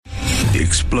the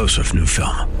explosive new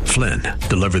film, Flynn,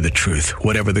 Deliver the Truth,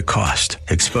 Whatever the Cost,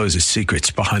 exposes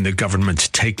secrets behind the government's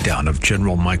takedown of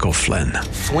General Michael Flynn.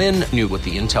 Flynn knew what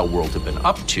the intel world had been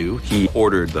up to. He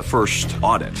ordered the first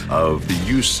audit of the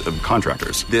use of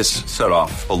contractors. This set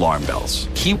off alarm bells.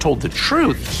 He told the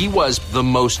truth. He was the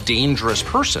most dangerous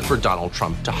person for Donald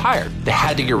Trump to hire. They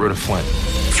had to get rid of Flynn.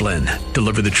 Flynn,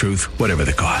 Deliver the Truth, Whatever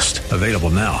the Cost. Available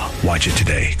now. Watch it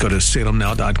today. Go to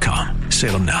salemnow.com.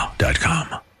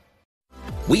 salemnow.com.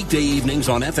 Weekday evenings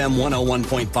on FM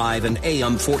 101.5 and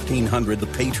AM 1400 The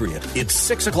Patriot. It's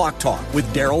 6 o'clock talk with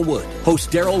Daryl Wood. Host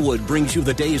Daryl Wood brings you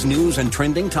the day's news and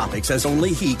trending topics as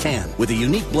only he can, with a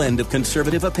unique blend of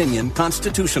conservative opinion,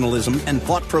 constitutionalism, and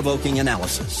thought-provoking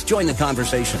analysis. Join the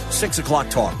conversation. 6 o'clock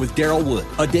talk with Daryl Wood.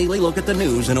 A daily look at the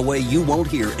news in a way you won't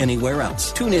hear anywhere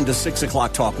else. Tune in to 6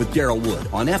 o'clock talk with Daryl Wood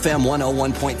on FM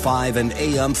 101.5 and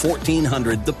AM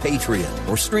 1400 The Patriot,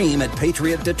 or stream at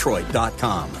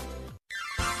patriotdetroit.com.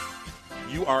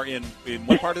 You are in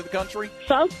what part of the country?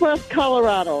 Southwest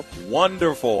Colorado.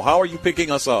 Wonderful. How are you picking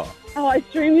us up? Oh, I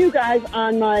stream you guys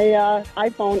on my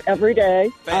iPhone every day.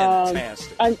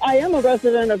 Fantastic. I am a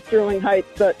resident of Sterling Heights,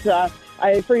 but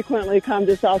I frequently come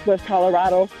to Southwest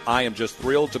Colorado. I am just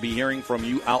thrilled to be hearing from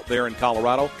you out there in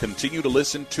Colorado. Continue to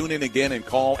listen, tune in again, and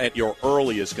call at your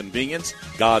earliest convenience.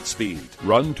 Godspeed.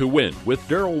 Run to Win with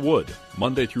Daryl Wood,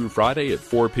 Monday through Friday at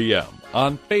 4 p.m.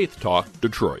 on Faith Talk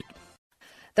Detroit.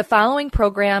 The following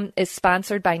program is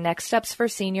sponsored by Next Steps for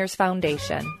Seniors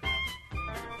Foundation.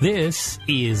 This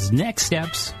is Next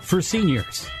Steps for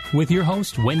Seniors with your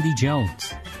host, Wendy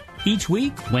Jones. Each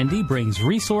week, Wendy brings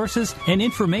resources and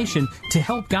information to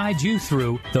help guide you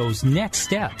through those next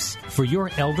steps for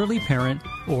your elderly parent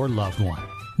or loved one.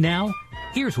 Now,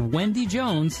 here's Wendy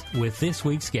Jones with this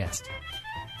week's guest.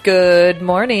 Good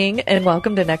morning and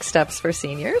welcome to Next Steps for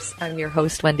Seniors. I'm your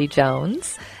host, Wendy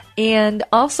Jones. And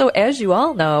also, as you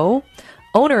all know,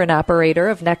 owner and operator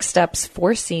of Next Steps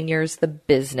for Seniors, the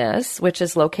business, which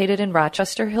is located in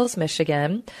Rochester Hills,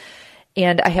 Michigan.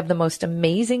 And I have the most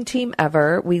amazing team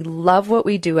ever. We love what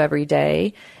we do every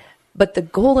day. But the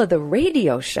goal of the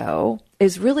radio show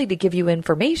is really to give you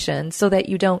information so that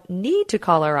you don't need to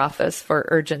call our office for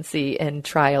urgency and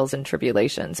trials and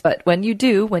tribulations. But when you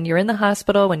do, when you're in the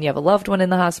hospital, when you have a loved one in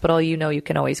the hospital, you know you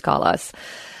can always call us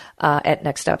at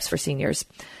Next Steps for Seniors.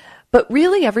 But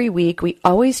really every week, we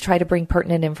always try to bring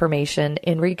pertinent information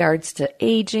in regards to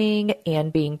aging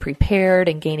and being prepared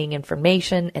and gaining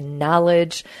information and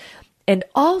knowledge. And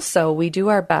also we do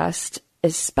our best,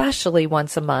 especially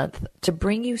once a month, to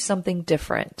bring you something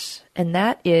different. And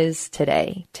that is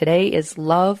today. Today is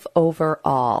Love Over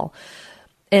All.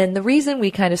 And the reason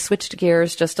we kind of switched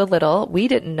gears just a little, we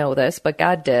didn't know this, but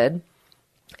God did,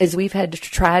 is we've had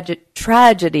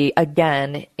tragedy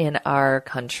again in our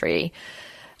country.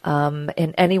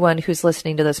 And anyone who's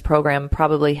listening to this program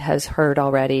probably has heard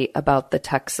already about the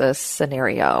Texas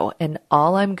scenario. And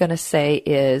all I'm going to say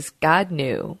is God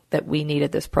knew that we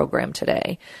needed this program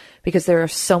today because there are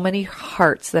so many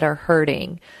hearts that are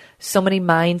hurting, so many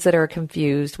minds that are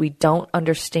confused. We don't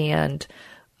understand,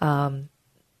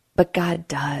 but God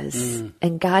does.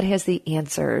 And God has the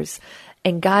answers.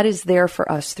 And God is there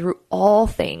for us through all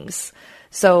things.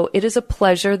 So it is a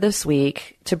pleasure this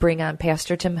week to bring on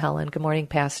Pastor Tim Helen. Good morning,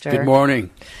 Pastor. Good morning.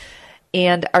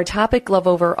 And our topic, Love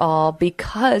Over All,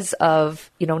 because of,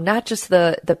 not just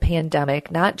the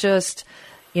pandemic, not just,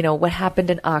 what happened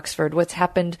in Oxford, what's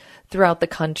happened throughout the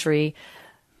country.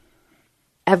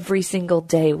 Every single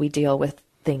day we deal with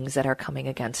things that are coming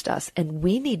against us, and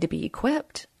we need to be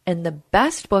equipped. And the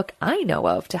best book I know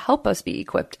of to help us be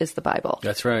equipped is the Bible.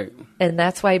 That's right. And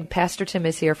that's why Pastor Tim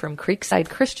is here from Creekside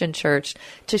Christian Church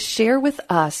to share with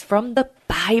us from the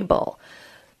Bible,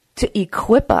 to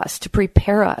equip us, to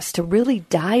prepare us, to really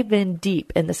dive in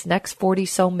deep in this next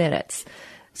 40-so minutes.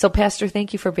 So, Pastor,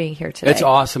 thank you for being here today. It's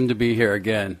awesome to be here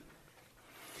again.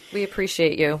 We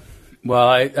appreciate you. Well,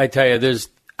 I tell you,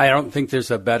 I don't think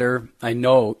there's I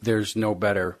know there's no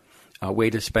better way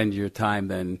to spend your time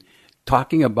than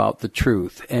talking about the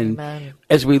truth. And Amen.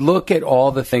 As we look at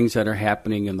all the things that are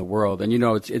happening in the world, and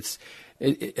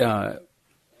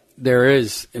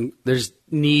there's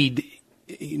need,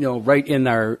 right in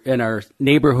our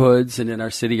neighborhoods and in our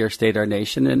city, our state, our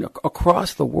nation, and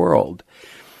across the world.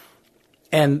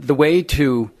 And the way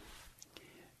to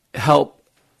help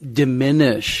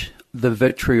diminish the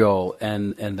vitriol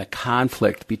and the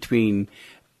conflict between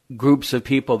groups of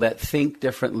people that think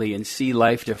differently and see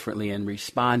life differently and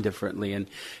respond differently, and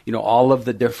all of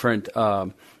the different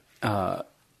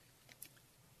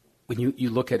when you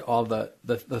look at all the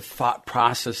thought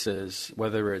processes,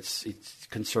 whether it's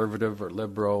conservative or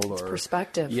liberal or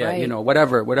perspective, yeah, right.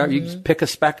 whatever, you just pick a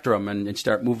spectrum and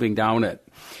start moving down it,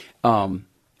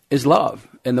 is love.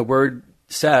 And the word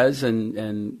says,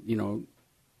 and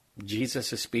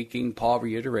Jesus is speaking, Paul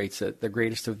reiterates it, the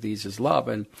greatest of these is love.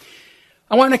 And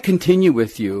I want to continue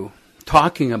with you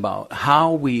talking about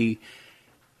how we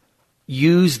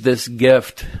use this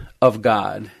gift of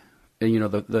God,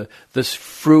 and this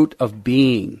fruit of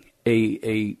being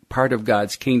a part of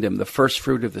God's kingdom. The first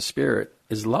fruit of the Spirit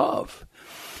is love.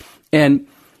 And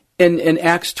in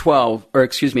Acts 12,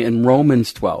 in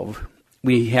Romans 12,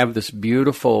 we have this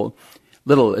beautiful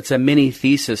it's a mini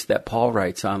thesis that Paul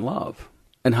writes on love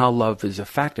and how love is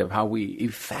effective, how we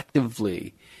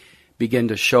effectively begin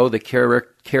to show the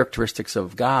characteristics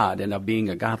of God and of being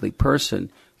a godly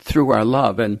person through our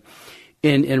love. And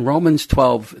in Romans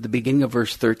 12, the beginning of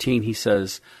verse 13, he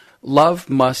says, love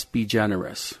must be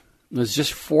generous. There's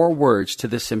just 4 words to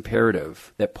this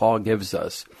imperative that Paul gives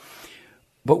us.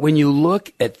 But when you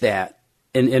look at that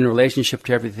in relationship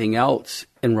to everything else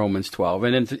in Romans 12,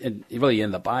 and really in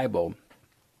the Bible,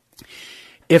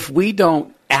 if we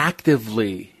don't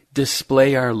actively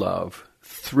display our love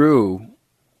through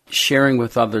sharing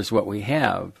with others what we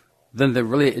have, then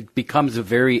it becomes a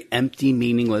very empty,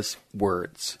 meaningless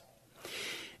words.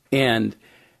 And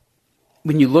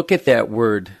when you look at that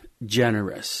word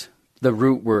generous, the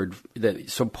root word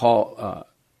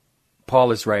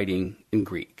Paul is writing in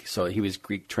Greek. So he was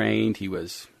Greek trained.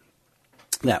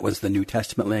 That was the New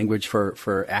Testament language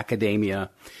for academia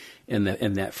in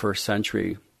that first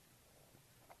century.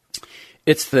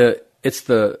 It's the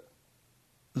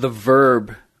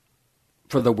verb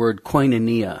for the word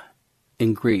koinonia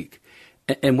in Greek.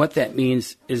 And what that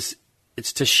means is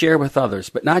it's to share with others,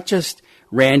 but not just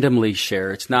randomly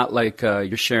share. It's not like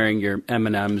you're sharing your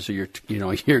M&Ms or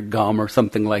your gum or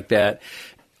something like that.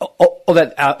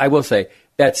 That I will say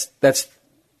that's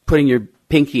putting your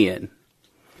pinky in.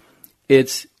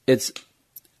 It's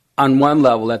on one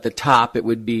level at the top. It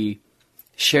would be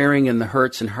sharing in the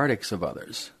hurts and heartaches of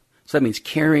others. So that means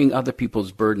carrying other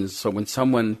people's burdens. So when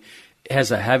someone has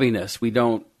a heaviness, we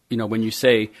don't. When you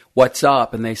say, what's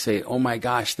up? And they say, oh my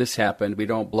gosh, this happened. We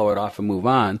don't blow it off and move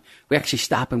on. We actually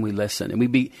stop and we listen.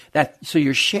 And so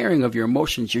you're sharing of your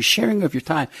emotions. You're sharing of your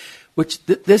time, which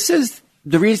this is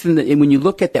the reason that when you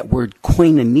look at that word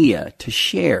koinonia, to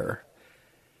share,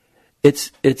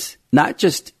 it's not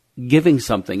just giving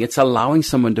something. It's allowing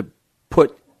someone to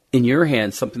put in your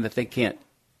hands something that they can't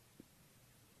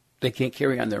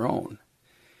carry on their own.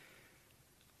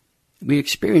 We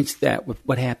experienced that with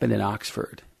what happened in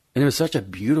Oxford. And it was such a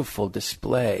beautiful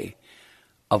display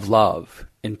of love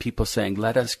and people saying,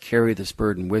 let us carry this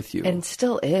burden with you. And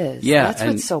still is. Yeah. That's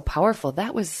what's so powerful.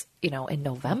 That was, in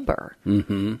November.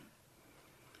 Mm-hmm.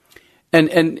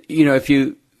 And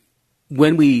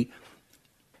when we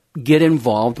get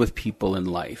involved with people in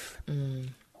life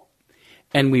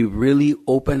and we really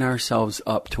open ourselves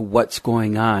up to what's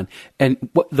going on, and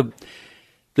what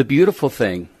the beautiful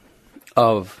thing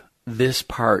of this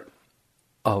part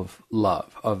of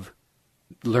love, of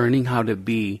learning how to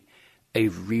be a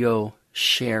real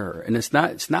sharer. And it's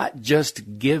not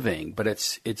just giving, but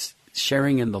it's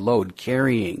sharing in the load,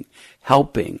 carrying,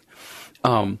 helping.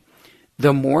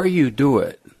 The more you do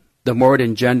it, the more it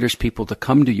engenders people to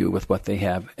come to you with what they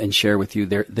have and share with you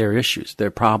their issues, their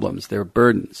problems, their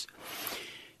burdens.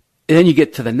 And then you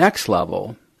get to the next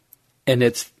level, and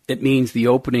it means the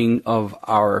opening of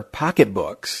our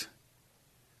pocketbooks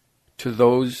to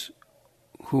those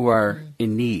who are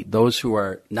in need, those who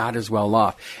are not as well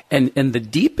off. And the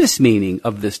deepest meaning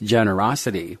of this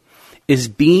generosity is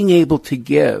being able to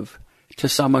give to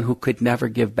someone who could never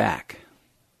give back.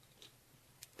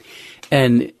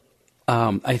 And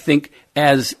I think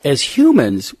as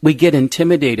humans, we get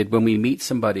intimidated when we meet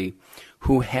somebody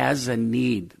who has a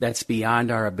need that's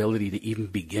beyond our ability to even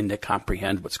begin to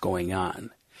comprehend what's going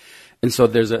on. And so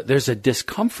there's a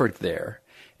discomfort there.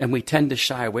 And we tend to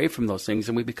shy away from those things,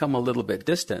 and we become a little bit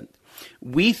distant.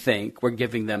 We think we're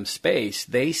giving them space.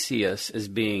 They see us as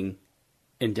being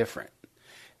indifferent.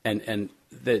 And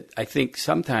that I think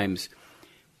sometimes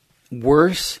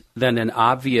worse than an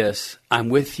obvious, I'm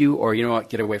with you, or you know what,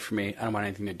 get away from me, I don't want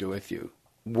anything to do with you.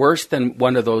 Worse than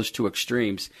one of those two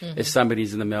extremes is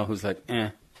somebody's in the middle who's like,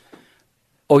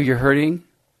 oh, you're hurting?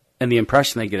 And the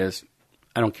impression they get is,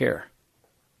 I don't care.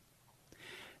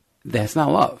 That's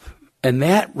not love. And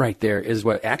that right there is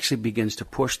what actually begins to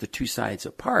push the two sides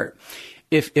apart.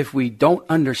 If we don't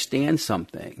understand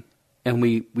something and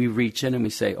we reach in and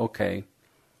we say, okay,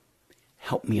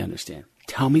 help me understand.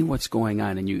 tell me what's going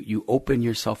on, and you open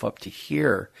yourself up to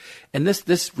hear. And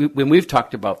when we've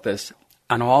talked about this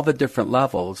on all the different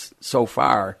levels so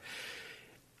far,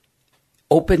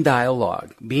 open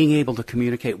dialogue, being able to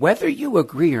communicate, whether you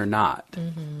agree or not,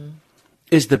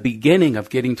 is the beginning of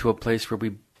getting to a place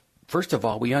where first of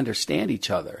all, we understand each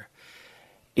other.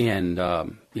 And,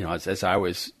 as I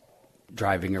was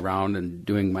driving around and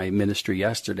doing my ministry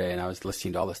yesterday, and I was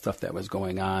listening to all the stuff that was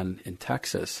going on in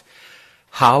Texas,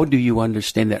 how do you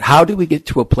understand that? How do we get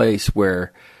to a place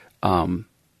where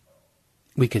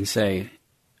we can say,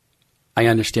 I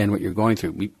understand what you're going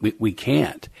through? We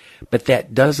can't. But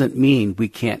that doesn't mean we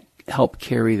can't help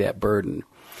carry that burden.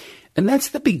 And that's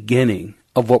the beginning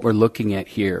of what we're looking at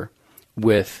here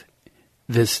with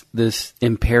this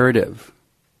imperative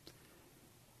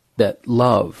that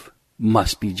love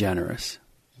must be generous.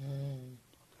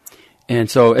 And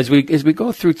so as we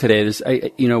go through today, this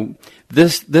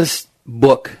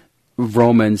book of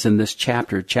Romans in this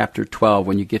chapter 12,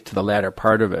 when you get to the latter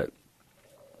part of it,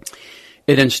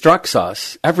 it instructs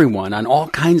us, everyone, on all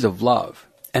kinds of love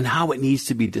and how it needs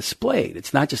to be displayed.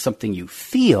 It's not just something you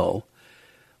feel.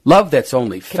 Love that's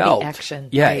only felt, action,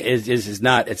 right.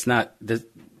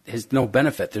 Has no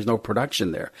benefit. There's no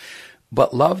production there.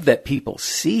 But love that people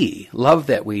see, love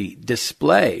that we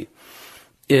display,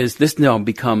 this now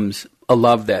becomes a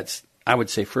love that's, I would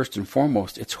say, first and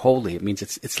foremost, it's holy. It means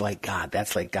it's like God.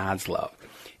 That's like God's love.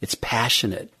 It's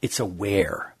passionate. It's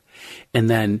aware. And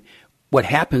then what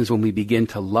happens when we begin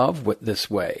to love this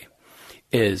way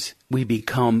is we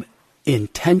become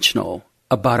intentional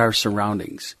about our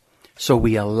surroundings. So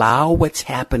we allow what's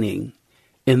happening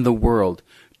in the world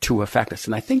to affect us.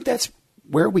 And I think that's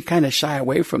where we kind of shy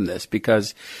away from this,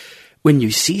 because when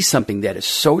you see something that is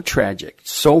so tragic,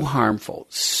 so harmful,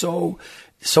 so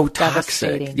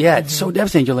toxic, it's so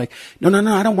devastating, you're like, no,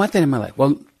 I don't want that in my life.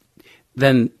 Well,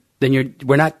 then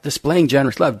we're not displaying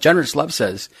generous love. Generous love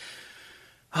says,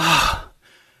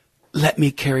 let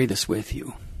me carry this with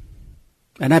you.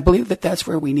 And I believe that that's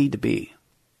where we need to be.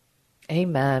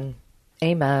 Amen.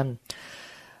 Amen.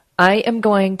 I am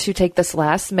going to take this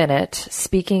last minute,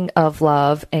 speaking of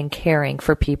love and caring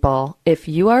for people. If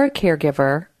you are a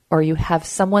caregiver or you have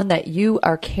someone that you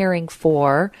are caring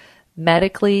for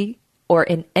medically or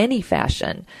in any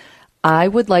fashion, I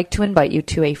would like to invite you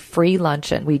to a free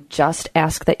luncheon. We just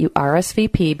ask that you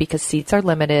RSVP because seats are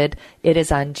limited. It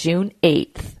is on June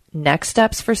 8th. Next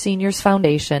Steps for Seniors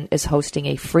Foundation is hosting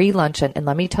a free luncheon. And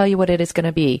let me tell you what it is going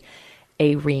to be,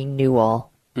 a renewal.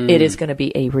 It is going to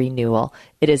be a renewal.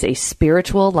 It is a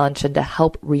spiritual luncheon to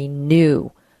help renew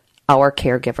our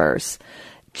caregivers.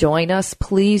 Join us.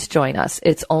 Please join us.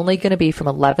 It's only going to be from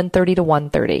 11:30 to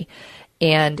 1:30.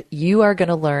 And you are going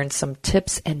to learn some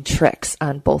tips and tricks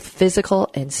on both physical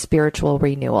and spiritual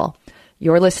renewal.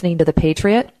 You're listening to The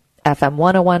Patriot, FM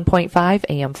 101.5,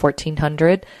 AM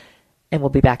 1400, and we'll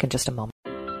be back in just a moment.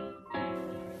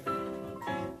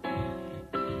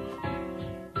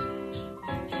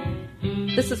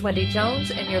 This is Wendy Jones,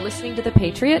 and you're listening to The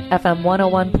Patriot, FM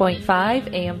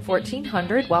 101.5, AM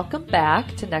 1400. Welcome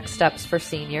back to Next Steps for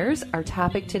Seniors. Our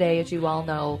topic today, as you all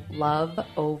know, love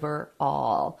over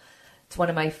all. It's one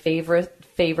of my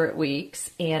favorite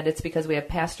weeks, and it's because we have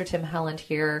Pastor Tim Helland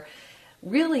here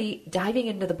really diving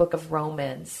into the book of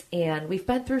Romans. And we've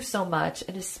been through so much,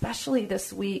 and especially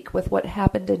this week with what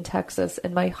happened in Texas,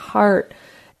 and my heart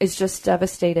is just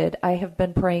devastated. I have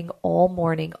been praying all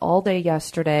morning, all day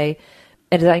yesterday,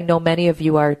 and I know many of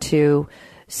you are too.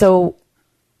 So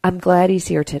I'm glad he's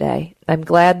here today. I'm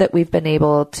glad that we've been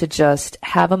able to just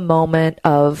have a moment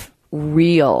of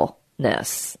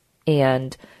realness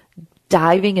and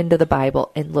diving into the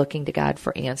Bible and looking to God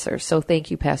for answers. So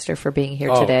thank you, Pastor, for being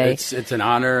here today. It's an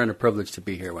honor and a privilege to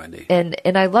be here, Wendy. And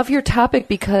I love your topic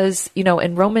because,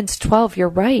 in Romans 12, you're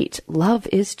right. Love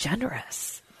is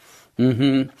generous.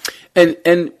 Mm-hmm.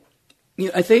 And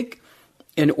I think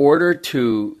in order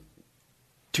to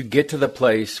get to the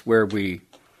place where we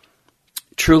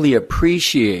truly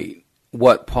appreciate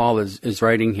what Paul is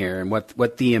writing here and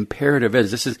what the imperative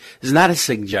is, this is not a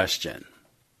suggestion.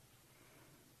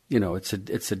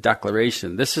 It's a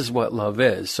declaration. This is what love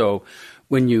is. So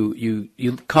when you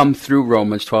come through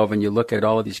Romans 12 and you look at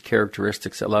all of these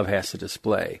characteristics that love has to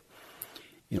display,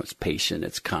 it's patient,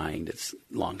 it's kind, it's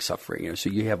long-suffering. So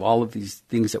you have all of these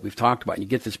things that we've talked about. And you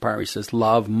get this part where he says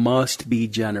love must be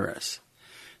generous.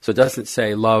 So it doesn't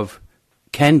say love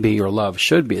can be or love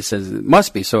should be. It says it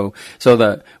must be. So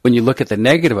when you look at the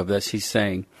negative of this, he's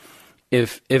saying,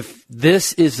 if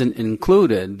this isn't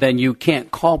included, then you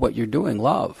can't call what you're doing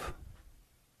love.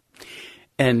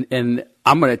 And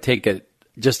I'm going to take it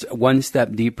just one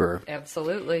step deeper.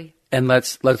 Absolutely. And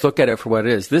let's look at it for what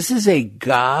it is. This is a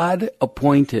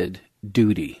God-appointed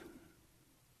duty.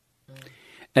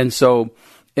 And so,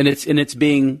 and it's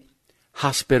being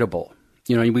hospitable.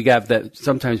 You know, we have that.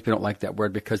 Sometimes we don't like that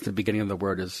word because the beginning of the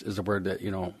word is a word that,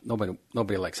 you know,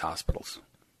 nobody likes hospitals.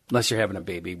 Unless you're having a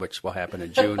baby, which will happen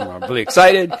in June. I'm really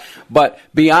excited. But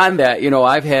beyond that, you know,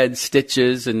 I've had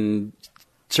stitches and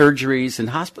surgeries, and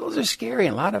hospitals are scary.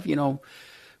 And a lot of, you know,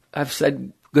 I've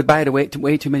said goodbye to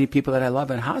way too many people that I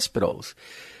love in hospitals.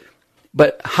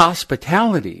 But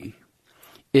hospitality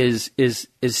is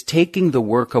taking the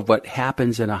work of what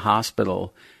happens in a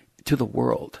hospital to the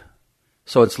world.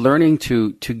 So it's learning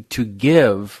to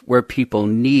give where people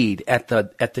need at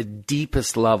the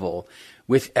deepest level,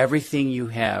 with everything you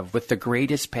have, with the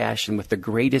greatest passion, with the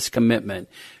greatest commitment,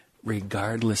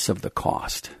 regardless of the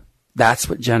cost. That's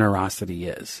what generosity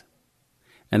is.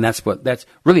 And that's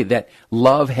really that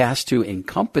love has to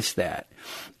encompass that.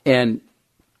 And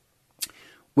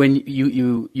when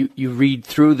you read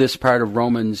through this part of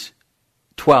Romans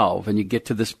 12 and you get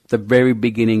to the very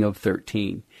beginning of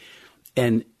 13,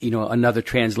 and you know, another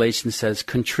translation says,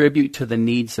 contribute to the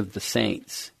needs of the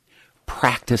saints,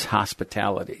 practice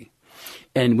hospitality.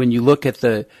 And when you look at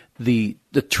the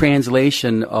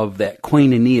translation of that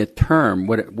koinonia term,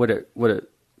 what it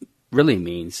really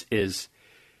means is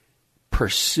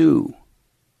pursue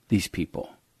these people.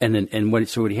 And what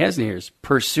he has in here is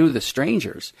pursue the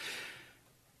strangers.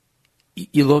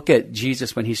 You look at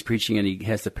Jesus when he's preaching, and he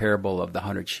has the parable of the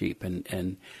 100 sheep,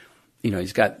 and you know, he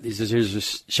says here's a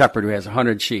shepherd who has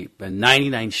 100 sheep, and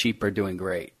 99 sheep are doing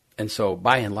great. And so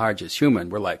by and large, as human,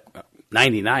 we're like,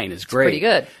 99 is great. Pretty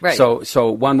good, right.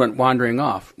 So one went wandering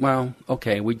off. Well,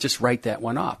 okay, we just write that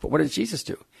one off. But what does Jesus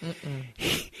do?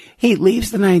 He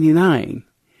leaves the 99,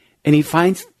 and he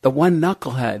finds the one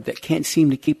knucklehead that can't seem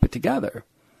to keep it together.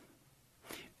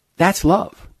 That's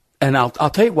love. And I'll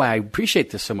tell you why I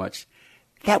appreciate this so much.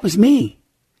 That was me.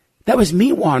 That was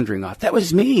me wandering off. That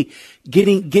was me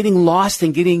getting lost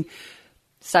and getting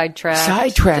sidetracked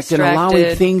distracted. And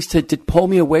allowing things to pull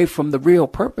me away from the real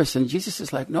purpose. And Jesus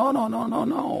is like,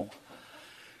 no.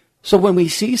 So when we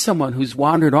see someone who's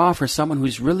wandered off, or someone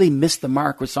who's really missed the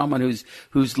mark, or someone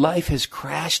whose life has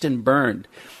crashed and burned,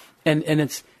 and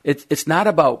it's not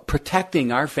about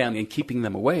protecting our family and keeping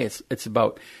them away. It's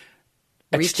about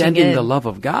extending the love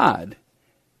of God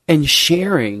and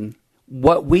sharing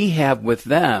what we have with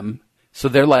them so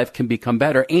their life can become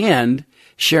better, and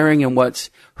sharing in what's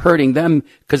hurting them,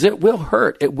 because it will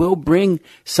hurt. It will bring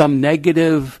some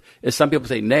negative, as some people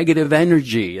say, negative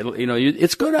energy.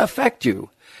 It's going to affect you.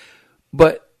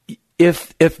 But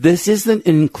if this isn't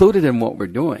included in what we're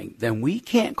doing, then we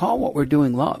can't call what we're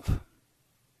doing love.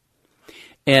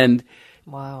 And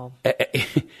wow,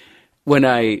 when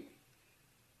I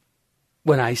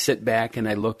sit back and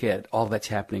I look at all that's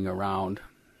happening around,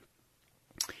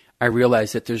 I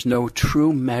realize that there's no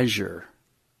true measure.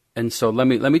 And so let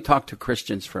me talk to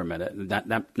Christians for a minute.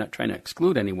 Not trying to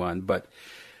exclude anyone, but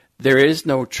there is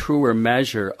no truer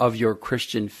measure of your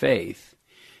Christian faith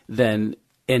than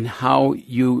in how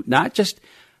you, not just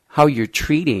how you're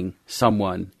treating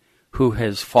someone who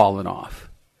has fallen off,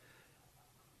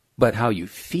 but how you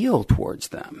feel towards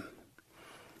them.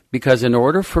 Because in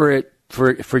order for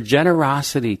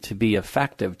generosity to be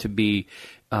effective, to be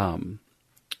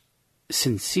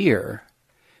sincere,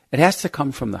 it has to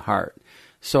come from the heart.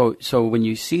 So when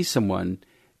you see someone,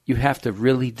 you have to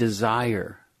really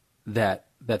desire that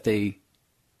they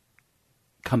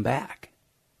come back,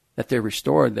 that they're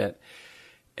restored,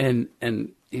 and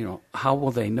you know, how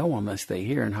will they know unless they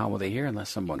hear, and how will they hear unless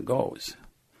someone goes?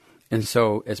 And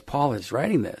so as Paul is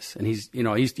writing this, and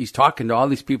he's talking to all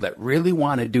these people that really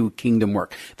want to do kingdom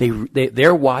work.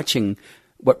 They're watching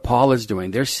what Paul is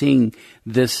doing. They're seeing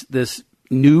this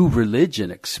new religion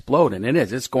explode, and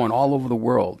it's going all over the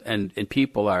world, and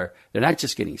people they're not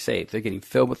just getting saved, they're getting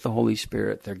filled with the Holy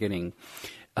Spirit. They're getting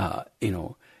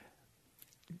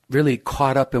really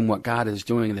caught up in what God is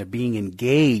doing, and they're being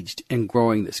engaged in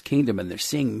growing this kingdom, and they're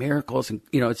seeing miracles, and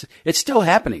it's still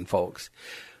happening, folks.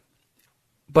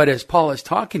 But as Paul is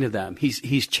talking to them,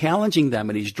 he's challenging them,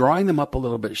 and he's drawing them up a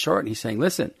little bit short, and he's saying,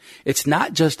 listen, it's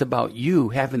not just about you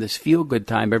having this feel-good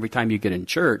time every time you get in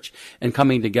church and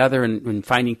coming together and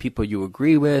finding people you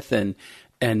agree with and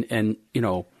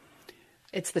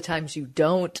it's the times you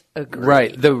don't agree.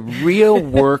 Right. The real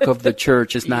work of the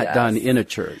church is not done in a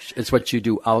church. It's what you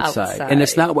do outside. And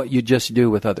it's not what you just do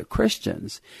with other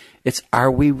Christians. It's,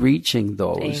 are we reaching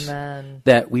those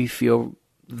that we feel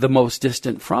the most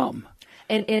distant from?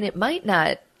 And it might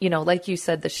not, like you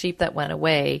said, the sheep that went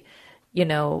away,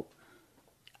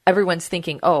 everyone's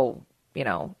thinking, oh,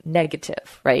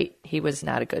 negative, right? He was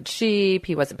not a good sheep.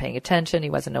 He wasn't paying attention. He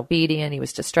wasn't obedient. He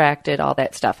was distracted, all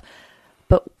that stuff.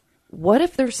 But what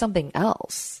if there's something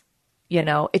else?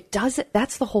 It doesn't,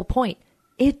 that's the whole point.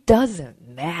 It doesn't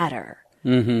matter.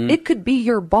 Mm-hmm. It could be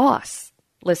your boss,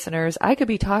 listeners. I could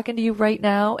be talking to you right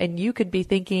now and you could be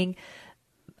thinking,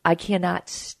 I cannot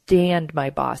stand my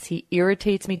boss. He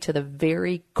irritates me to the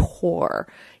very core.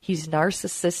 He's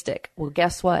narcissistic. Well,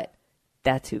 guess what?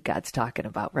 That's who God's talking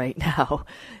about right now.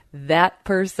 That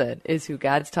person is who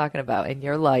God's talking about in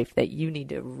your life that you need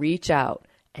to reach out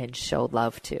and show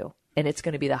love to. And it's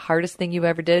going to be the hardest thing you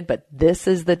ever did, but this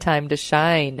is the time to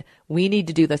shine. We need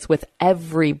to do this with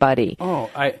everybody.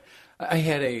 Oh, I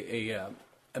had a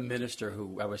minister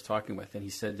who I was talking with, and he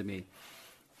said to me,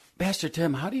 Pastor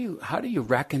Tim, how do you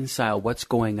reconcile what's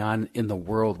going on in the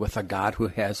world with a God who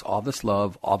has all this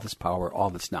love, all this power, all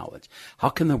this knowledge? How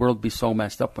can the world be so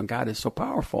messed up when God is so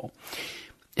powerful?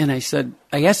 And I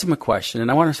asked him a question,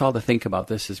 and I want us all to think about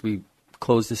this as we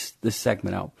close this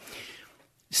segment out.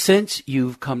 Since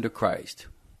you've come to Christ,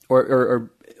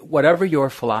 or whatever your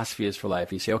philosophy is for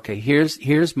life, you say, okay,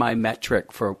 here's my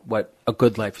metric for what a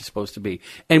good life is supposed to be.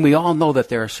 And we all know that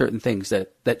there are certain things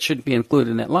that shouldn't be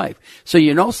included in that life. So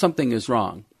you know something is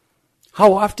wrong.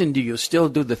 How often do you still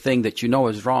do the thing that you know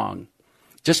is wrong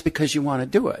just because you want to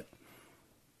do it?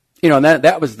 And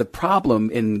that was the problem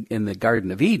in the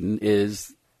Garden of Eden,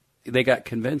 is they got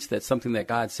convinced that something that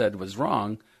God said was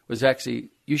wrong was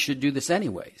actually, you should do this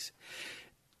anyways.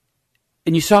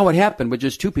 And you saw what happened with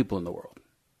just two people in the world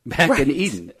back in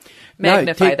Eden.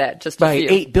 Magnify that just by a few.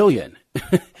 8 billion.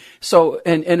 So,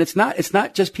 and it's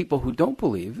not just people who don't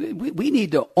believe. We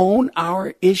need to own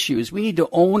our issues. We need to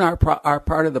own our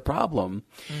part of the problem,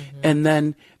 and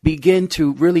then begin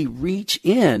to really reach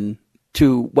in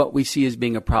to what we see as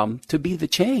being a problem, to be the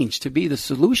change, to be the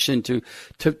solution, to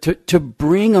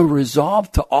bring a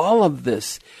resolve to all of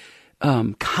this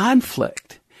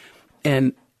conflict.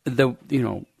 And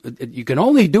you can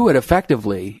only do it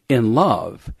effectively in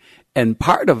love. And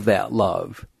part of that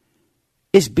love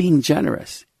is being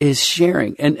generous, is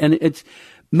sharing. And it's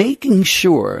making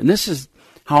sure, and this is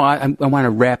how I want to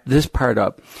wrap this part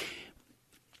up.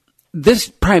 This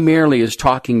primarily is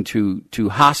talking to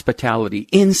hospitality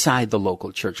inside the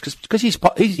local church, because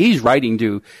he's writing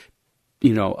to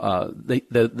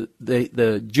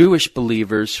the Jewish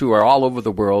believers who are all over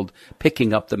the world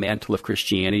picking up the mantle of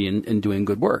Christianity and doing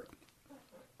good work.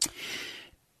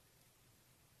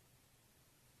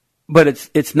 But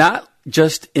it's not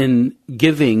just in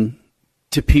giving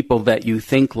to people that you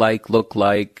think like, look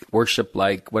like, worship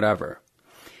like, whatever.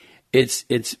 It's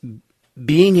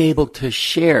being able to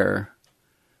share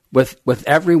with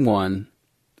everyone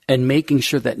and making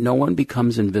sure that no one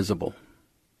becomes invisible.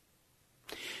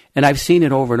 And I've seen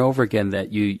it over and over again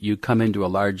that you come into a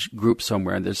large group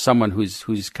somewhere and there's someone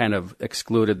who's kind of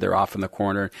excluded, they're off in the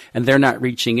corner, and they're not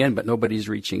reaching in, but nobody's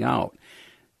reaching out.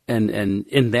 And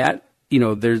in that,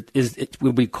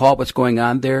 will we call what's going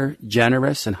on there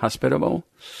generous and hospitable?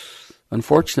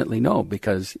 Unfortunately, no,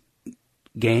 because,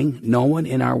 gang, no one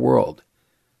in our world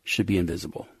should be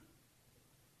invisible.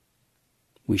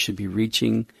 We should be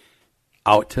reaching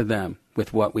out to them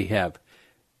with what we have,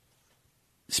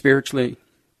 spiritually,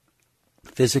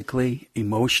 physically,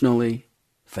 emotionally,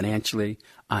 financially,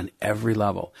 on every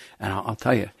level. And I'll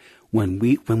tell you, when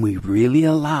we really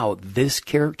allow this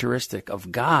characteristic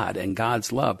of God and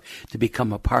God's love to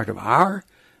become a part of our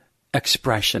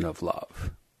expression of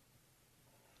love,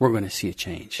 we're going to see a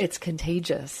change. It's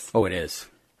contagious. Oh, it is.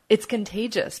 It's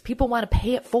contagious. People want to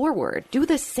pay it forward. Do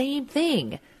the same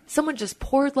thing. Someone just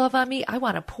poured love on me. I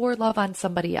want to pour love on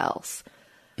somebody else.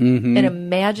 Mm-hmm. And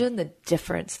imagine the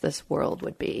difference this world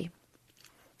would be.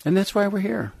 And that's why we're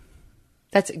here.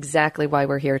 That's exactly why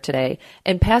we're here today.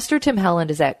 And Pastor Tim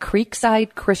Helland is at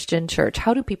Creekside Christian Church.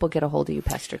 How do people get a hold of you,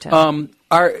 Pastor Tim?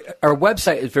 Our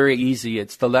website is very easy.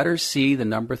 It's the letter C, the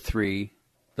number 3,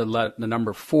 the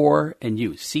number 4, and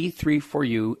U.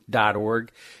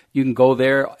 C34U.org. You can go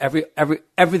there.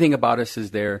 Everything about us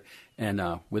is there, and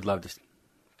we'd love to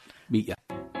meet you.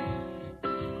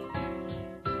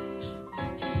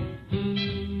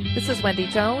 This is Wendy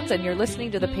Jones, and you're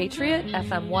listening to The Patriot,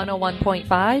 FM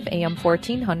 101.5, AM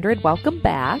 1400. Welcome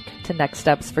back to Next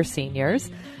Steps for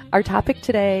Seniors. Our topic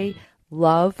today,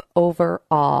 love over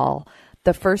all.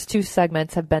 The first two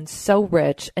segments have been so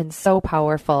rich and so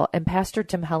powerful, and Pastor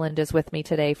Tim Helland is with me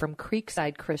today from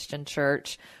Creekside Christian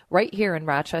Church, right here in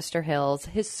Rochester Hills.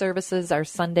 His services are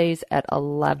Sundays at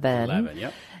 11. 11,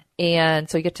 yep. And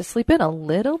so you get to sleep in a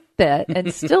little bit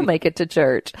and still make it to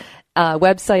church.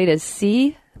 Website is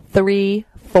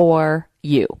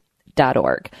C34U.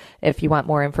 if you want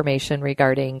more information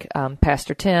regarding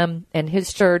Pastor Tim and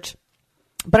his church.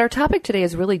 But our topic today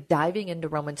is really diving into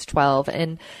Romans 12.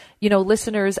 And,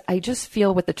 listeners, I just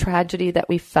feel with the tragedy that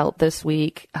we felt this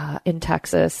week in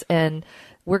Texas, and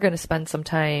we're going to spend some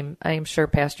time, I am sure,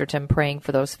 Pastor Tim, praying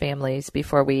for those families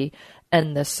before we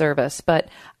end this service. But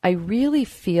I really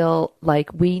feel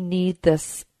like we need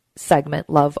this segment,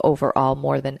 Love Over All,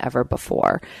 more than ever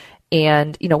before.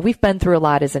 And, we've been through a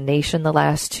lot as a nation the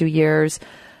last 2 years.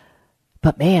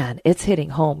 But man, it's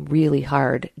hitting home really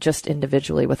hard just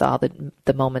individually with all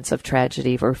the moments of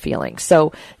tragedy we're feeling.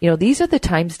 So, these are the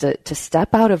times to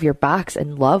step out of your box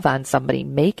and love on somebody,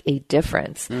 make a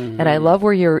difference. Mm-hmm. And I love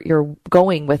where you're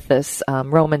going with this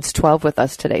Romans 12 with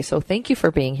us today. So thank you for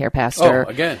being here, Pastor. Oh,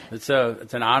 again, it's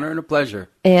an honor and a pleasure.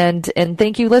 And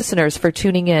thank you, listeners, for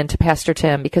tuning in to Pastor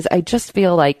Tim, because I just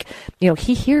feel like,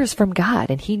 he hears from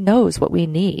God and he knows what we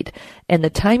need. And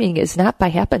the timing is not by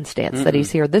happenstance that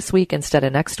he's here this week instead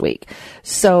of next week.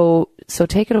 So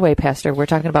take it away, Pastor. We're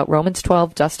talking about Romans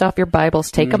 12. Dust off your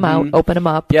Bibles, take them out, open them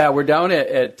up. Yeah, we're down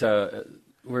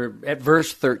we're at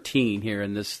verse 13 here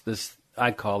in this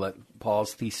I call it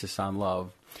Paul's thesis on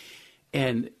love.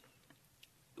 And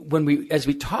as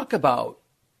we talk about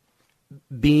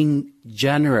being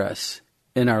generous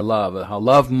in our love, how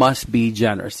love must be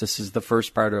generous. This is the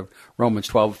first part of Romans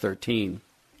 12:13.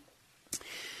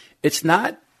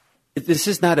 This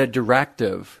is not a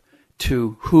directive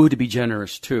to who to be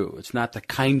generous to. It's not the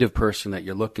kind of person that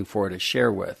you're looking for to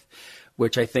share with,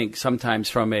 which I think sometimes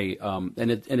from and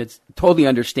it's totally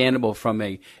understandable from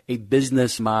a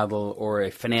business model or a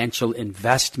financial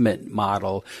investment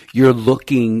model. You're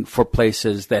looking for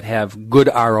places that have good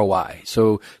ROI.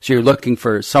 So you're looking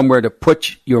for somewhere to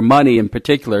put your money in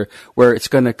particular where it's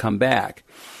going to come back.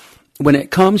 When it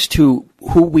comes to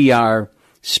who we are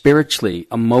spiritually,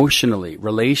 emotionally,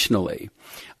 relationally,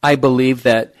 I believe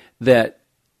that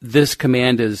this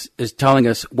command is telling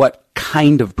us what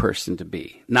kind of person to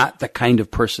be, not the kind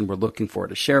of person we're looking for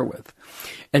to share with.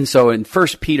 And so in 1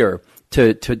 Peter,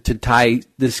 to tie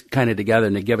this kind of together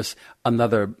and to give us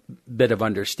another bit of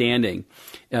understanding,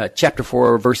 chapter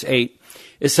 4, verse 8,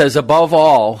 it says, above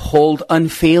all, hold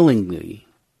unfailingly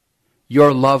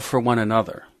your love for one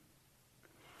another.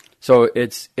 So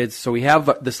so we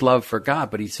have this love for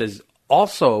God, but he says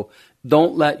also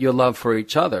don't let your love for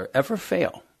each other ever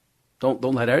fail. Don't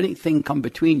let anything come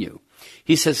between you.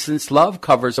 He says since love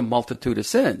covers a multitude of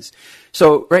sins.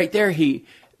 So right there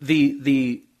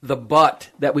the but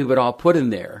that we would all put in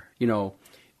there,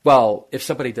 well, if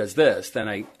somebody does this,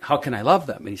 then how can I love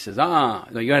them? And he says, no,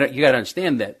 you got to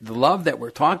understand that the love that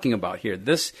we're talking about here,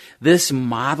 this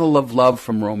model of love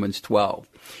from Romans 12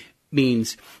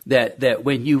 means that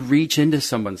when you reach into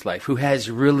someone's life who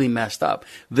has really messed up,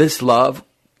 this love,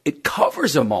 it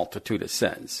covers a multitude of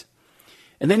sins.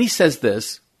 And then he says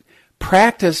this,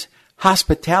 practice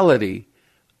hospitality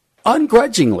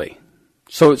ungrudgingly.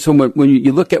 So when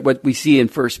you look at what we see in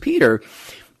 1 Peter,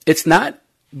 it's not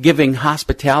giving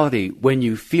hospitality when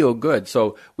you feel good.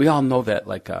 So we all know that,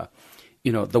 like,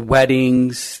 the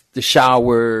weddings, the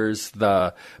showers,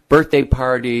 the birthday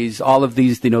parties, all of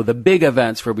these, the big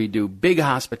events where we do big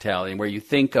hospitality and where you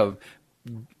think of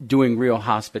doing real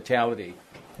hospitality.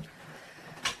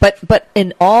 But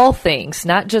in all things,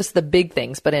 not just the big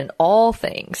things, but in all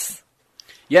things.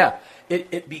 Yeah,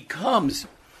 it becomes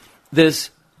this,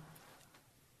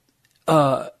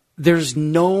 there's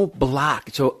no block.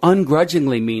 So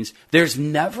ungrudgingly means there's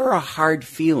never a hard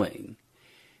feeling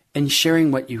in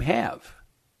sharing what you have.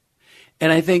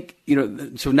 And I think,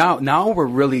 so now we're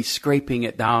really scraping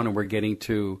it down and we're getting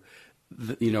to,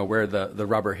 where the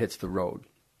rubber hits the road.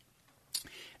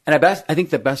 And I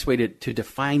think the best way to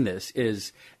define this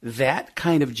is that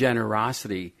kind of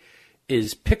generosity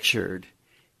is pictured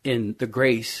in the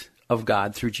grace of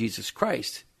God through Jesus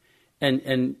Christ.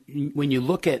 And when you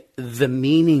look at the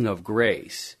meaning of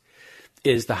grace,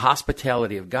 is the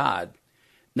hospitality of God,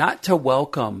 not to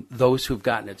welcome those who've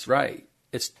gotten it right.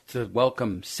 It's to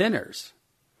welcome sinners.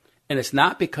 And it's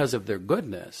not because of their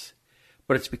goodness,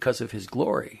 but it's because of his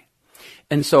glory.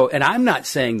 And I'm not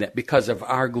saying that because of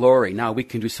our glory, now we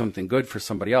can do something good for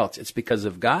somebody else. It's because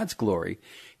of God's glory,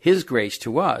 his grace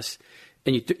to us.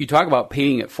 And you talk about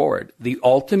paying it forward. The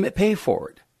ultimate pay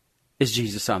forward is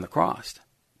Jesus on the cross.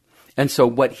 And so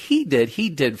what he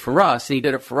did for us, and he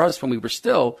did it for us when we were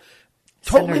still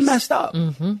totally sinners. Messed up.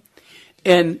 Mm-hmm.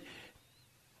 And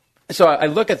so I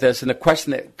look at this, and the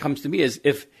question that comes to me is,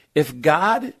 if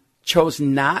God chose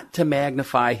not to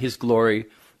magnify his glory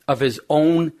of his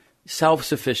own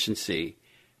self-sufficiency,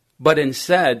 but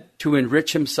instead to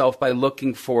enrich himself by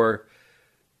looking for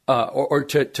or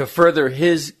to further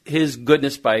his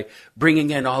goodness by bringing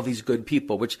in all these good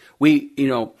people, which we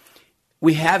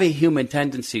have a human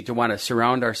tendency to want to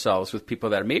surround ourselves with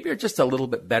people that maybe are just a little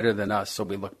bit better than us, so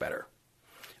we look better.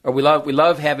 Or we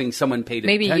love having someone pay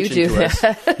attention to us. Maybe you do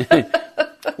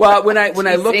that. Well, when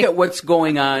I look at what's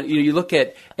going on, you look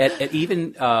at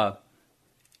even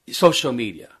social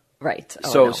media. Right.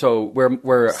 So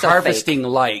we're So harvesting fake.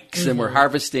 likes, and we're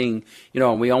harvesting,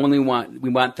 and we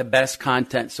want the best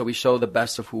content, so we show the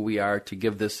best of who we are to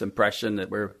give this impression that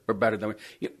we're better than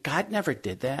God never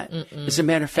did that. As a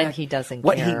matter of fact, And he doesn't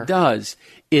what care. he does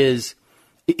is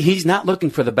he's not looking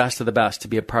for the best of the best to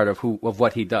be a part of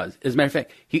what he does. As a matter of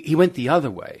fact, he went the other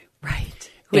way.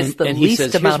 Right. Who has the he least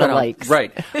says, amount "Here's of what likes.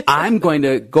 Right. I'm going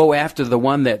to go after the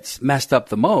one that's messed up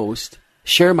the most,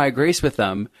 share my grace with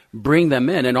them, bring them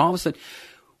in. And all of a sudden,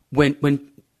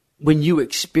 when you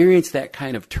experience that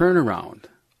kind of turnaround,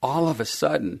 all of a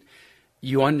sudden,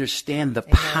 you understand the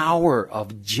power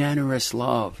of generous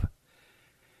love.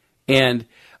 And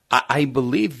I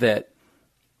believe that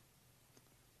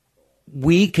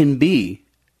we can be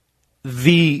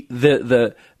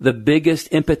the biggest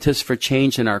impetus for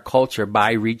change in our culture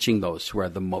by reaching those who are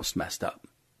the most messed up.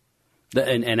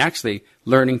 And actually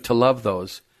learning to love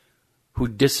those who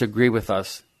disagree with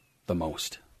us the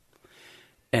most.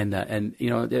 And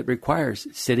it requires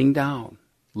sitting down,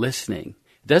 listening.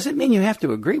 Doesn't mean you have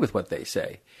to agree with what they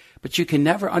say, but you can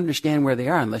never understand where they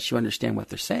are unless you understand what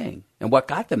they're saying and what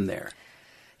got them there.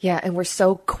 Yeah, and we're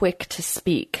so quick to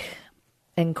speak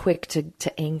and quick to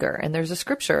anger. And there's a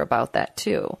scripture about that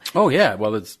too. Oh, yeah.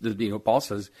 Well, Paul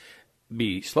says,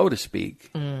 be slow to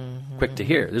speak, quick to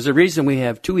hear. There's a reason we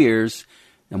have 2 ears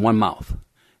and 1 mouth.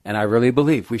 And I really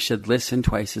believe we should listen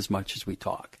twice as much as we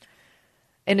talk.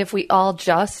 And if we all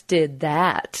just did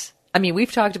that, I mean,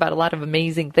 we've talked about a lot of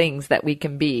amazing things that we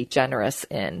can be generous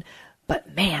in.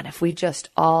 But man, if we just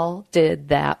all did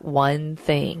that one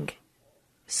thing,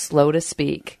 slow to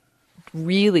speak,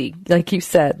 really, like you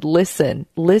said, listen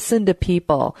to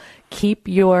people, keep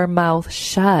your mouth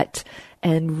shut,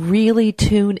 and really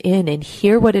tune in and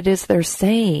hear what it is they're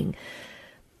saying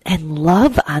and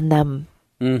love on them.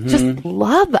 Just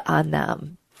love on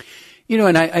them.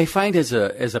 And I find as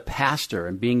a pastor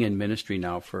and being in ministry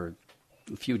now for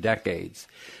a few decades,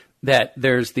 that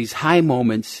there's these high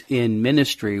moments in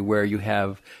ministry where you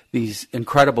have these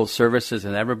incredible services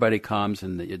and everybody comes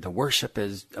and the worship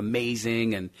is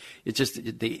amazing and it's just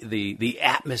the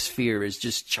atmosphere is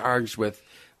just charged with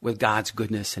God's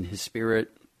goodness and His Spirit,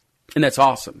 and that's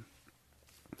awesome.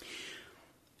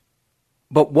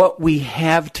 But what we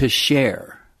have to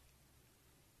share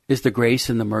is the grace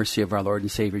and the mercy of our Lord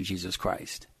and Savior Jesus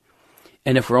Christ.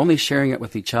 And if we're only sharing it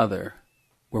with each other,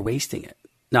 we're wasting it.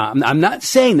 Now, I'm not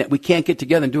saying that we can't get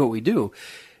together and do what we do,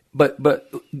 but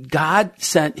God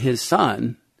sent His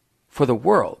Son for the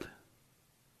world.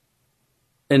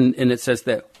 And it says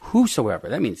that whosoever,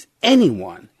 that means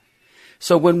anyone.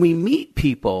 So when we meet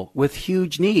people with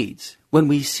huge needs, when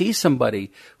we see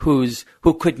somebody who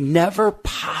could never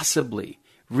possibly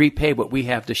repay what we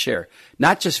have to share,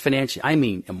 not just financially, I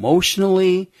mean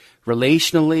emotionally,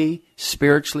 relationally,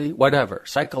 spiritually, whatever,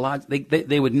 psychologically,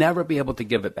 they would never be able to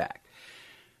give it back.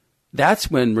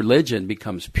 That's when religion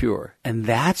becomes pure, and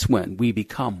that's when we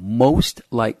become most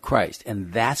like Christ,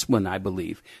 and that's when I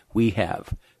believe we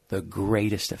have the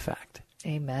greatest effect.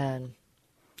 Amen.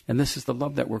 And this is the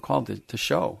love that we're called to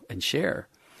show and share.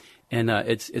 And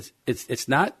it's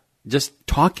not just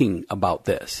talking about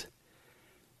this.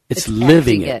 It's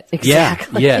living it.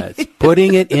 Exactly. Yeah, it's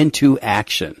putting it into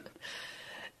action.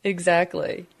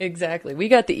 Exactly. We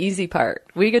got the easy part.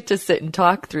 We get to sit and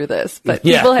talk through this, but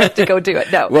people have to go do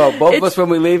it. No. Well, both of us when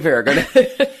we leave here are going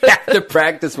to have to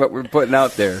practice what we're putting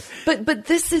out there. But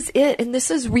this is it, and this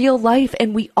is real life,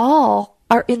 and we all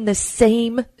are in the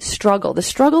same struggle. The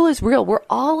struggle is real. We're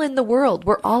all in the world.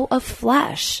 We're all of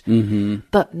flesh. Mm-hmm.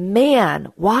 But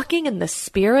man, walking in the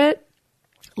Spirit,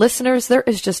 listeners, there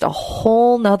is just a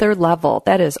whole nother level.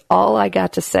 That is all I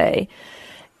got to say.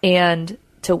 And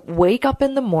to wake up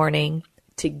in the morning,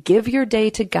 to give your day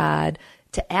to God,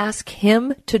 to ask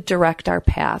Him to direct our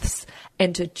paths,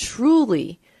 and to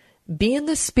truly be in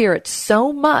the Spirit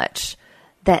so much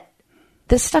that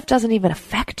this stuff doesn't even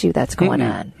affect you that's going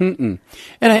on. And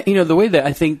the way that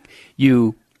I think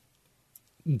you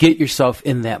get yourself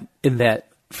in that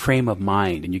frame of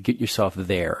mind and you get yourself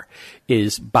there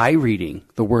is by reading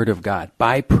the Word of God,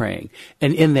 by praying.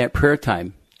 And in that prayer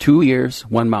time, 2 ears,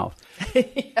 1 mouth.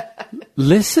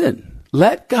 Listen.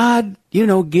 Let God,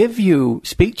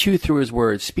 speak to you through His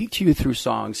Word, speak to you through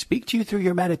songs, speak to you through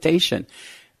your meditation.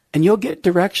 and you'll get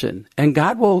direction. And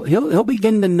God he'll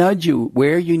begin to nudge you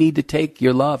where you need to take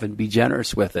your love and be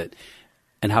generous with it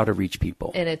and how to reach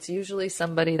people. And it's usually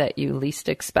somebody that you least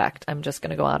expect. I'm just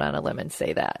going to go out on a limb and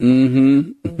say that.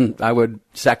 Mm-hmm. I would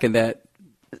second that.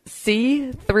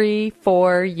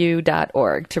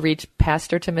 C34U.org to reach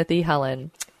Pastor Timothy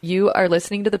Helen. You are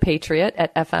listening to The Patriot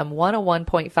at FM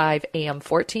 101.5 AM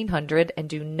 1400. And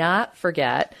do not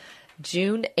forget,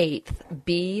 June 8th,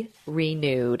 Be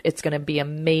Renewed. It's going to be an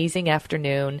amazing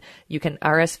afternoon. You can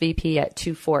RSVP at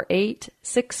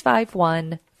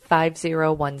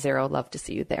 248-651-5010. Love to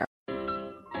see you there.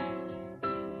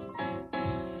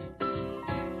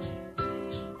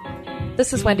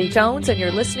 This is Wendy Jones, and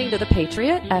you're listening to The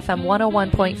Patriot, FM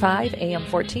 101.5, AM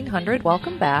 1400.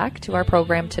 Welcome back to our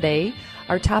program today.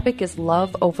 Our topic is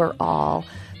love overall,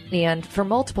 and for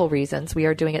multiple reasons, we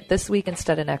are doing it this week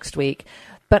instead of next week.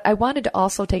 But I wanted to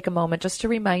also take a moment just to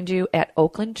remind you, at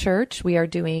Oakland Church, we are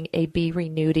doing a Be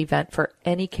Renewed event for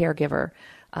any caregiver.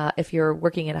 If you're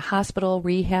working in a hospital,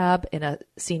 rehab, in a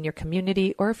senior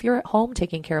community, or if you're at home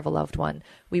taking care of a loved one,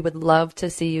 we would love to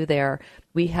see you there.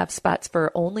 We have spots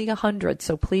for only 100,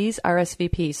 so please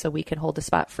RSVP so we can hold a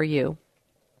spot for you.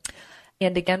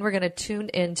 And again, we're going to tune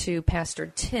into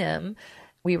Pastor Tim.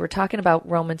 We were talking about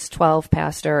Romans 12,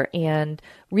 Pastor, and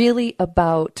really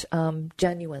about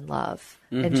genuine love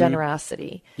and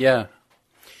generosity. Yeah.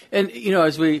 And,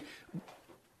 as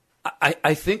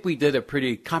I think we did a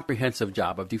pretty comprehensive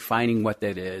job of defining what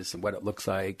that is and what it looks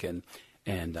like and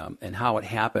how it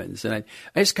happens. And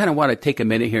I just kind of want to take a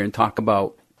minute here and talk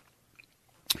about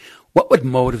what would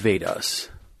motivate us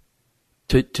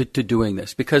to doing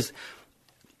this. Because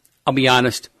I'll be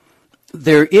honest,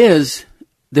 there's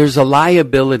a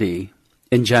liability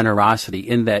in generosity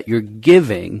in that you're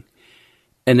giving,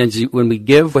 and then when we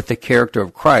give with the character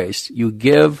of Christ, you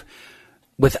give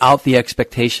without the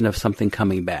expectation of something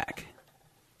coming back.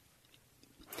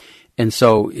 And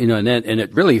so, and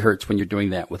it really hurts when you're doing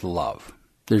that with love.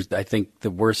 I think the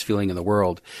worst feeling in the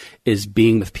world is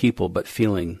being with people but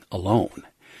feeling alone.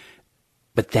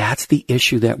 But that's the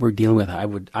issue that we're dealing with.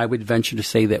 I would venture to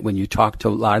say that when you talk to a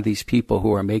lot of these people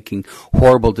who are making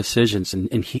horrible decisions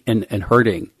and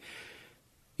hurting,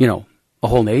 a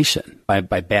whole nation by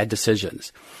bad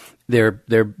decisions, they're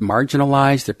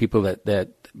marginalized. They're people that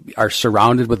are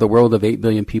surrounded with a world of 8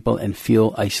 billion people and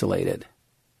feel isolated.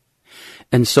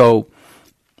 And so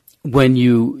when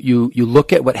you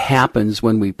look at what happens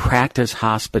when we practice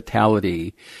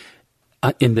hospitality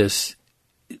in this,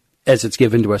 as it's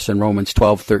given to us in Romans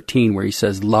 12:13, where he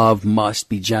says, love must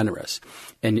be generous.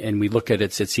 And we look at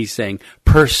it, he's saying,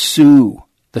 pursue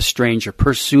the stranger,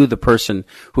 pursue the person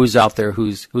who's out there,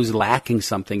 who's lacking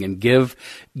something, and give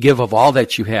of all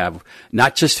that you have,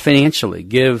 not just financially,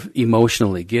 give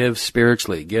emotionally, give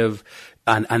spiritually, give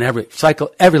on every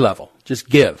cycle, every level. Just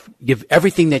give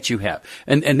everything that you have.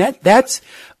 And that's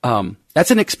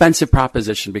an expensive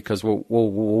proposition because, well,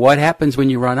 what happens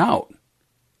when you run out?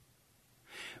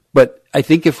 But I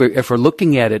think if we're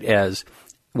looking at it as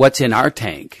what's in our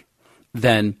tank,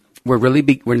 then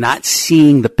we're not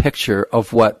seeing the picture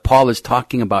of what Paul is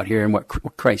talking about here and what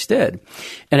Christ did.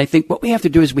 And I think what we have to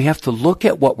do is we have to look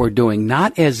at what we're doing,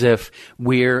 not as if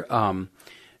we're a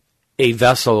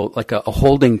vessel, like a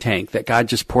holding tank that God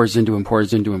just pours into and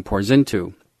pours into and pours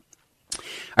into.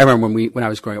 I remember when I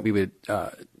was growing up, we would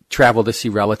travel to see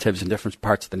relatives in different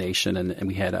parts of the nation, and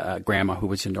we had a grandma who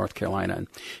was in North Carolina, and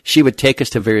she would take us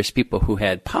to various people who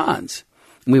had ponds,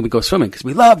 and we would go swimming because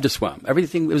we loved to swim.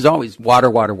 Everything, it was always water,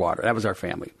 water, water. That was our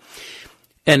family.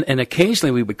 And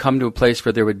occasionally we would come to a place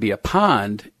where there would be a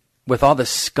pond with all the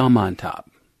scum on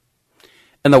top,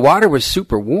 and the water was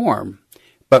super warm,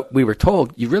 but we were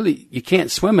told you can't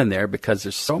swim in there because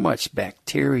there's so much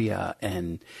bacteria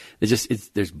and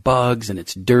there's bugs and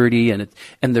it's dirty, and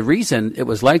the reason it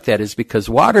was like that is because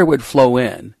water would flow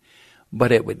in,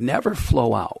 but it would never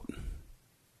flow out.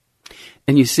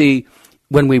 And you see,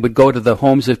 when we would go to the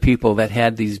homes of people that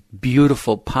had these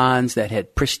beautiful ponds that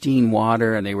had pristine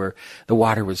water and the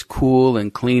water was cool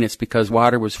and clean, it's because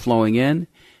water was flowing in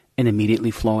and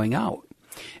immediately flowing out.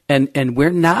 And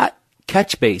we're not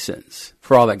catch basins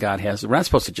for all that God has. We're not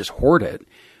supposed to just hoard it.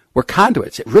 We're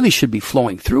conduits. It really should be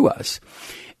flowing through us.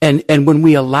 And when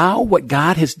we allow what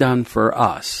God has done for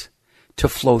us to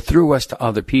flow through us to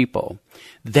other people,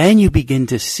 then you begin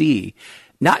to see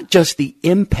not just the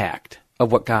impact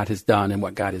of what God has done and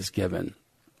what God has given,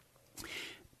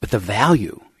 but the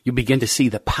value. You begin to see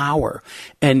the power.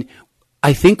 And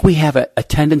I think we have a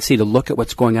tendency to look at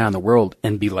what's going on in the world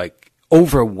and be like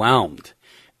overwhelmed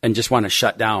and just want to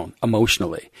shut down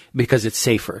emotionally because it's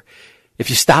safer. If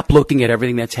you stop looking at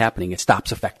everything that's happening, it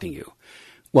stops affecting you.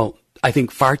 Well, I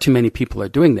think far too many people are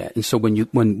doing that. And so when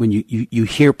you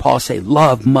hear Paul say,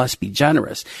 love must be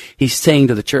generous, he's saying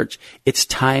to the church, it's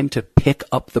time to pick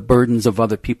up the burdens of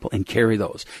other people and carry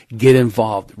those. Get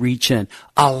involved, reach in,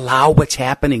 allow what's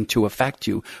happening to affect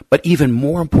you. But even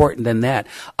more important than that,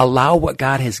 allow what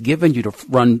God has given you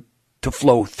to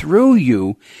flow through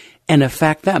you and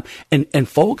affect them. And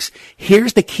folks,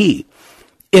 here's the key.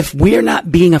 If we're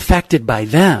not being affected by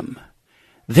them,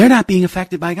 they're not being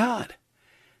affected by God.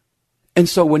 And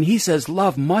so when he says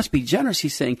love must be generous,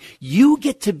 he's saying you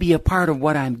get to be a part of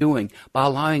what I'm doing by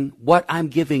allowing what I'm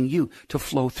giving you to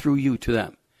flow through you to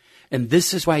them. And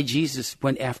this is why Jesus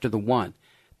went after the one.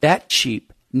 That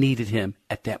sheep needed him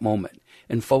at that moment.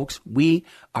 And folks, we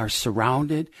are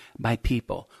surrounded by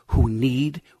people who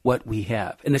need what we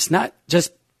have. And it's not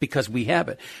just because we have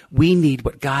it. We need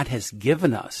what God has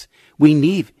given us. We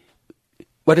need,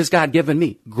 what has God given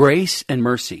me? Grace and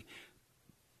mercy.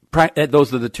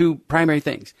 Those are the two primary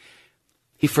things.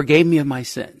 He forgave me of my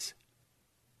sins.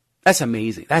 That's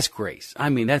amazing. That's grace. I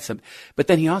mean, but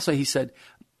then he said,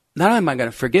 not only am I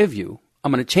going to forgive you,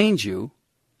 I'm going to change you,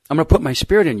 I'm going to put my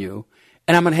spirit in you,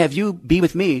 and I'm going to have you be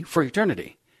with me for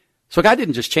eternity. So God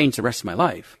didn't just change the rest of my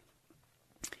life.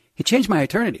 He changed my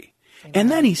eternity. Amen.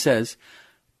 And then he says,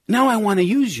 now I want to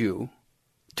use you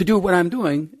to do what I'm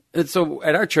doing. And so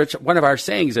at our church, one of our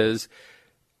sayings is,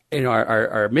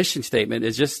 our mission statement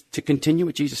is just to continue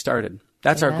what Jesus started.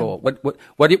 That's Amen. Our goal.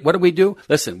 What do we do?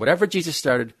 Listen, whatever Jesus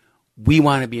started, we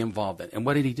want to be involved in. And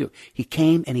what did he do? He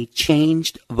came and he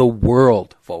changed the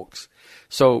world, folks.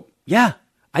 So, yeah,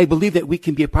 I believe that we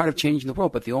can be a part of changing the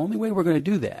world, but the only way we're going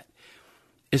to do that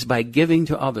is by giving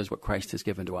to others what Christ has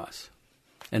given to us.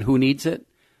 And who needs it?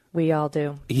 We all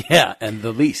do. Yeah, and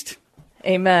the least.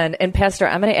 Amen. And Pastor,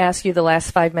 I'm going to ask you the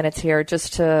last 5 minutes here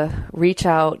just to reach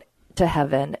out to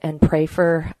heaven and pray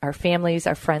for our families,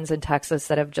 our friends in Texas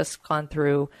that have just gone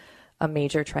through a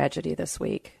major tragedy this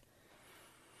week.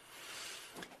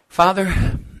 Father,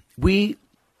 we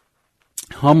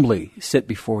humbly sit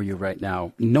before you right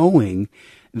now, knowing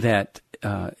that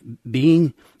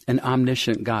being an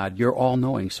omniscient God, you're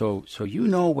all-knowing, so you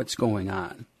know what's going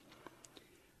on.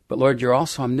 But Lord, you're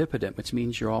also omnipotent, which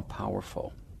means you're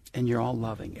all-powerful, and you're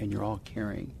all-loving, and you're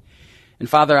all-caring. And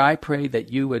Father, I pray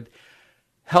that you would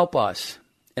help us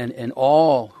and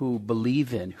all who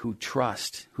believe in, who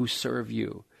trust, who serve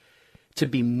you, to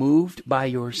be moved by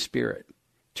your Spirit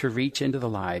to reach into the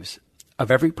lives of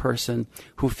every person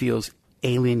who feels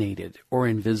alienated or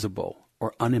invisible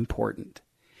or unimportant.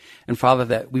 And Father,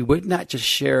 that we would not just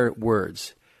share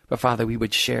words, but Father, we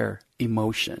would share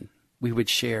emotion. We would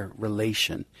share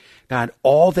relation. God,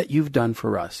 all that you've done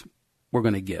for us, we're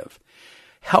going to give.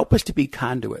 Help us to be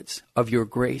conduits of your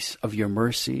grace, of your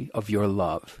mercy, of your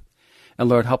love. And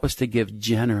Lord, help us to give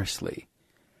generously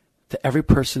to every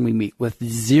person we meet with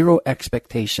zero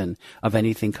expectation of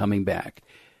anything coming back.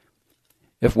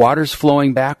 If water's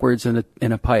flowing backwards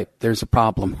in a pipe, there's a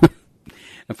problem.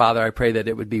 And Father, I pray that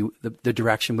it would be the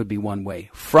direction would be one way,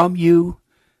 from you,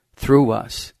 through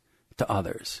us, to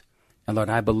others. And Lord,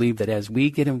 I believe that as we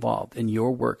get involved in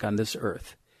your work on this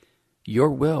earth, your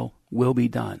will be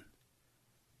done.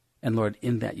 And Lord,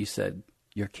 in that you said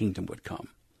your kingdom would come.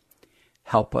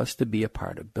 Help us to be a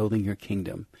part of building your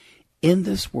kingdom in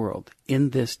this world, in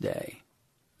this day,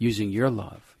 using your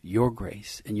love, your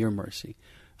grace, and your mercy.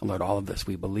 And Lord, all of this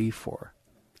we believe for.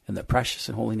 In the precious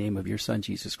and holy name of your Son,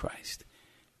 Jesus Christ.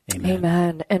 Amen.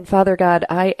 Amen. And Father God,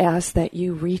 I ask that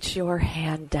you reach your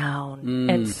hand down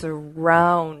and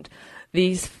surround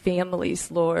these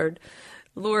families, Lord.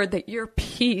 Lord, that your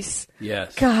peace,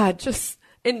 yes, God, just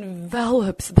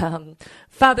envelops them.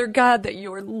 Father God, that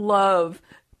your love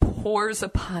pours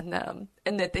upon them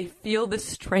and that they feel the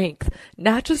strength,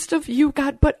 not just of you,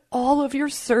 God, but all of your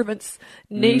servants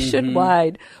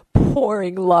nationwide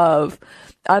pouring love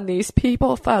on these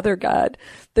people, Father God,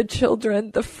 the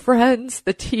children, the friends,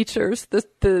 the teachers,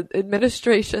 the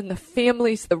administration, the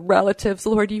families, the relatives.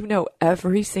 Lord, you know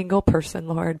every single person,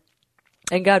 Lord.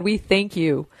 And God, we thank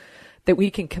you that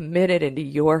we can commit it into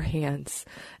your hands.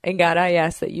 And God, I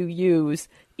ask that you use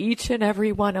each and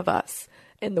every one of us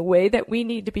in the way that we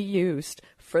need to be used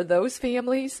for those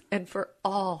families and for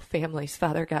all families,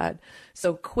 Father God.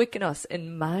 So quicken us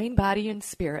in mind, body, and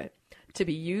spirit to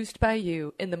be used by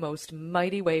you in the most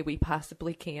mighty way we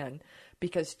possibly can,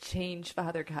 because change,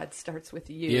 Father God, starts with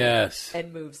you, yes,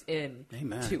 and moves in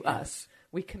Amen. To us.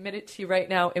 We commit it to you right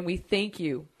now, and we thank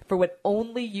you for what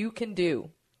only you can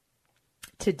do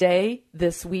today,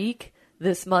 this week,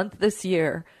 this month, this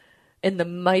year. In the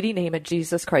mighty name of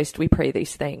Jesus Christ, we pray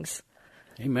these things.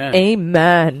 Amen.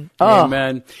 Amen. Oh.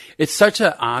 Amen. It's such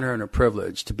an honor and a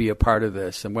privilege to be a part of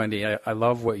this. And Wendy, I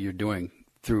love what you're doing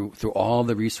through all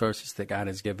the resources that God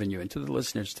has given you. And to the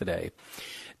listeners today,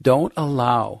 don't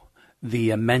allow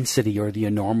the immensity or the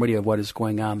enormity of what is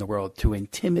going on in the world to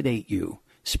intimidate you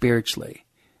spiritually.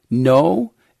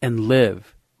 Know and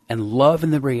live and love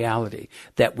in the reality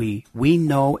that we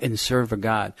know and serve a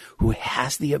God who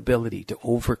has the ability to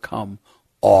overcome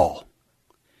all.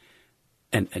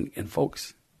 And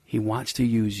folks, he wants to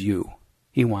use you.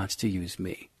 He wants to use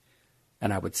me.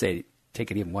 And I would say,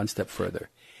 take it even one step further.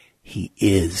 He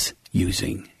is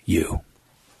using you.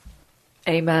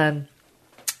 Amen.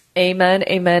 Amen,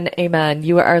 amen, amen.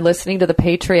 You are listening to The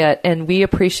Patriot, and we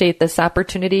appreciate this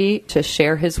opportunity to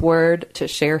share his word, to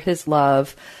share his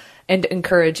love, and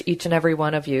encourage each and every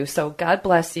one of you. So God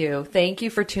bless you. Thank you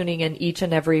for tuning in each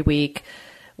and every week.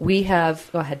 We have,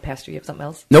 go ahead, Pastor, you have something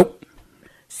else? Nope.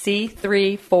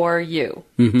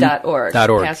 C34u.org. .org.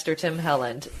 Pastor Tim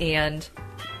Helland. And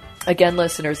again,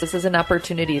 listeners, this is an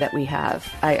opportunity that we have.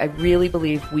 I really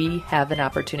believe we have an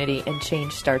opportunity, and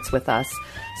change starts with us.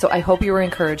 So I hope you were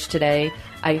encouraged today.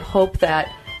 I hope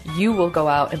that you will go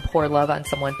out and pour love on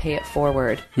someone, pay it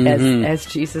forward, as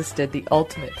Jesus did the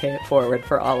ultimate pay it forward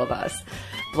for all of us.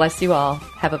 Bless you all.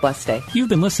 Have a blessed day. You've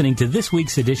been listening to this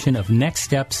week's edition of Next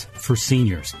Steps for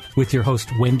Seniors with your host,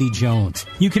 Wendy Jones.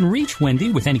 You can reach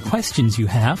Wendy with any questions you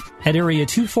have at area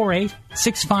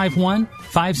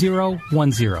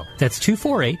 248-651-5010. That's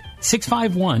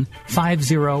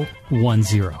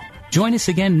 248-651-5010. Join us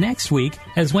again next week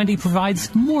as Wendy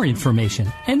provides more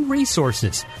information and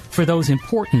resources for those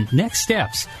important next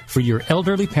steps for your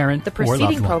elderly parent The or loved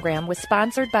preceding one. program was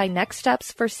sponsored by Next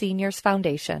Steps for Seniors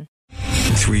Foundation.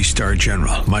 3-star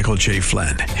General Michael J.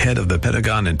 Flynn, head of the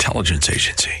Pentagon Intelligence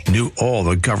Agency, knew all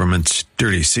the government's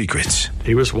dirty secrets.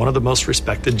 He was one of the most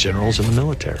respected generals in the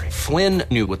military. Flynn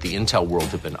knew what the intel world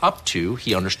had been up to.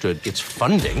 He understood its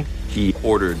funding. He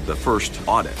ordered the first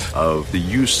audit of the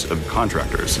use of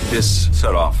contractors. This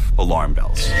set off alarm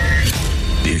bells.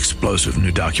 The explosive new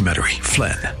documentary,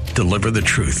 Flynn, Deliver the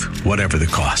Truth, Whatever the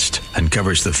Cost,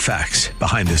 uncovers the facts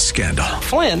behind this scandal.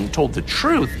 Flynn told the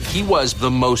truth. He was the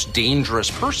most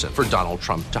dangerous person for Donald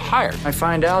Trump to hire. I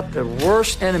find out the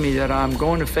worst enemy that I'm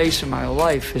going to face in my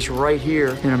life is right here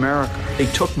in America. They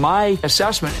took my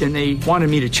assessment and they wanted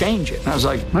me to change it. And I was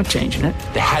like, I'm not changing it.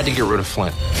 They had to get rid of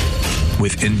Flynn.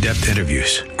 With in-depth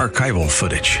interviews, archival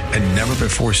footage, and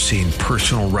never-before-seen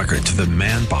personal records of the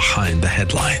man behind the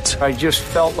headlines. I just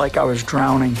felt like I was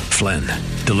drowning. Flynn,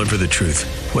 Deliver the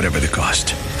Truth, Whatever the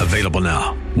Cost. Available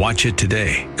now. Watch it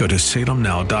today. Go to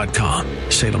salemnow.com.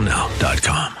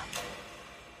 salemnow.com.